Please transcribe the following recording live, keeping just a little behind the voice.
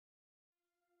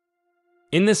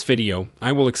In this video,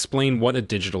 I will explain what a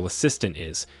digital assistant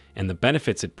is and the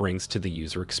benefits it brings to the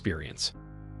user experience.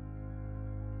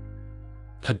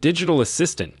 A digital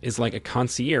assistant is like a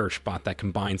concierge bot that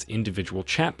combines individual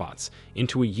chatbots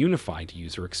into a unified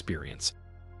user experience.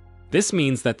 This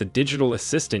means that the digital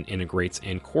assistant integrates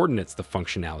and coordinates the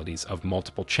functionalities of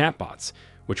multiple chatbots,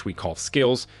 which we call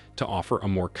skills, to offer a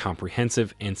more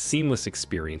comprehensive and seamless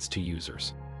experience to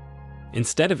users.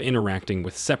 Instead of interacting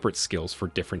with separate skills for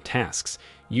different tasks,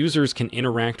 users can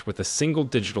interact with a single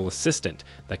digital assistant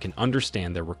that can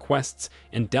understand their requests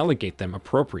and delegate them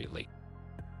appropriately.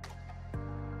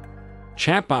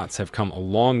 Chatbots have come a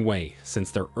long way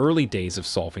since their early days of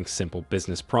solving simple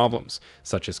business problems,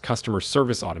 such as customer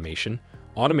service automation,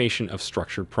 automation of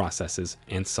structured processes,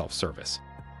 and self-service.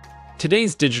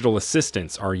 Today's digital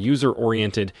assistants are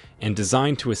user-oriented and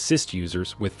designed to assist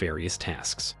users with various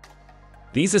tasks.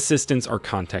 These assistants are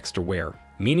context-aware,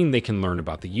 meaning they can learn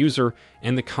about the user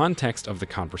and the context of the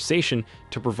conversation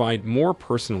to provide more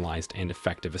personalized and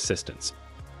effective assistance.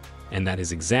 And that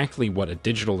is exactly what a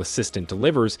digital assistant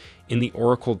delivers in the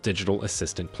Oracle Digital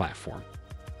Assistant platform.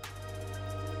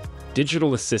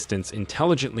 Digital assistants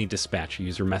intelligently dispatch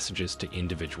user messages to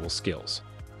individual skills.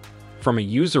 From a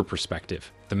user perspective,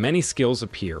 the many skills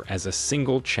appear as a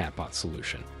single chatbot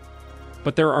solution.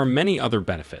 But there are many other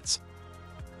benefits,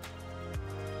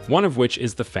 one of which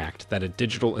is the fact that a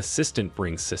digital assistant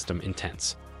brings system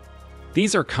intents.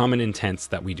 These are common intents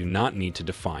that we do not need to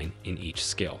define in each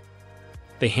skill.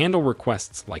 They handle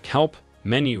requests like help,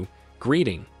 menu,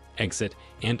 greeting, exit,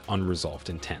 and unresolved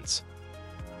intents.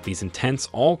 These intents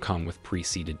all come with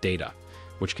preceded data,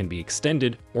 which can be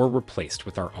extended or replaced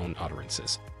with our own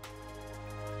utterances.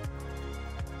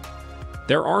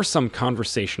 There are some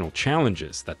conversational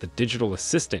challenges that the digital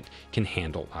assistant can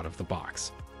handle out of the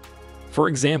box. For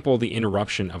example, the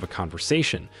interruption of a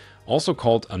conversation, also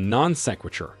called a non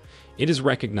sequitur, it is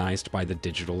recognized by the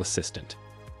digital assistant.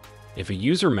 If a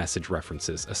user message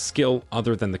references a skill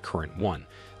other than the current one,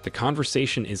 the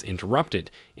conversation is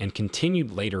interrupted and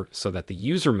continued later so that the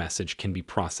user message can be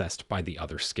processed by the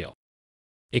other skill.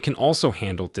 It can also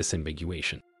handle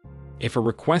disambiguation. If a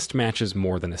request matches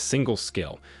more than a single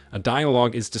skill, a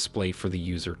dialog is displayed for the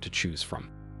user to choose from.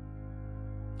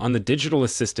 On the Digital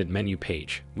Assistant menu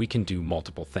page, we can do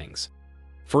multiple things.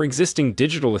 For existing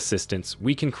digital assistants,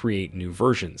 we can create new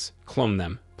versions, clone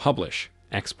them, publish,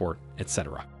 export,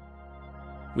 etc.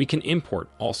 We can import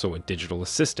also a digital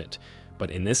assistant, but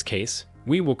in this case,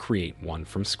 we will create one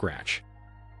from scratch.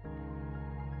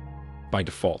 By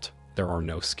default, there are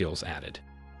no skills added.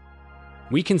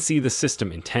 We can see the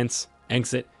system intents,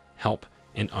 exit, help,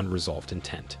 and unresolved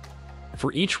intent.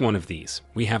 For each one of these,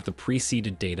 we have the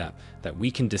preceded data that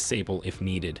we can disable if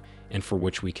needed and for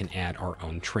which we can add our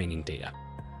own training data.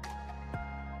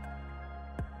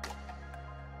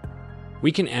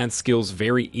 We can add skills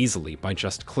very easily by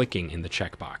just clicking in the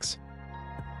checkbox.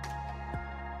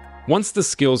 Once the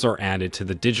skills are added to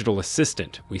the digital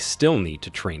assistant, we still need to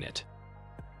train it.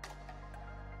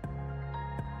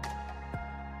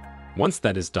 Once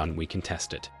that is done, we can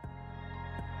test it.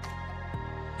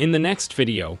 In the next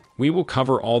video, we will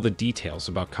cover all the details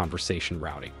about conversation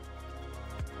routing.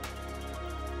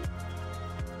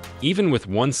 Even with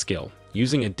one skill,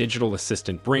 using a digital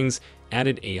assistant brings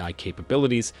added AI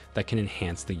capabilities that can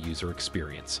enhance the user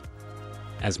experience.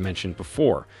 As mentioned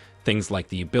before, things like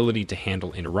the ability to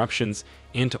handle interruptions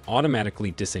and to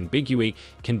automatically disambiguate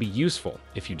can be useful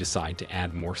if you decide to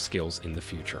add more skills in the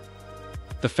future.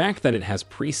 The fact that it has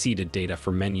preceded data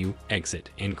for menu, exit,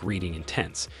 and greeting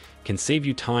intents can save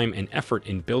you time and effort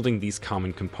in building these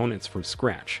common components from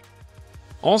scratch.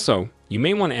 Also, you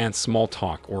may want to add small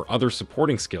talk or other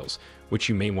supporting skills, which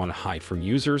you may want to hide from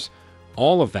users.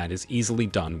 All of that is easily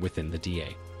done within the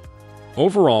DA.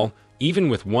 Overall, even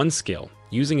with one skill,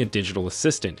 using a digital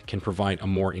assistant can provide a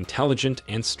more intelligent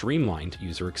and streamlined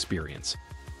user experience.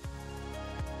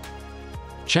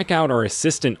 Check out our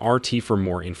Assistant RT for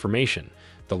more information.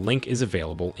 The link is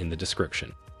available in the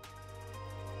description.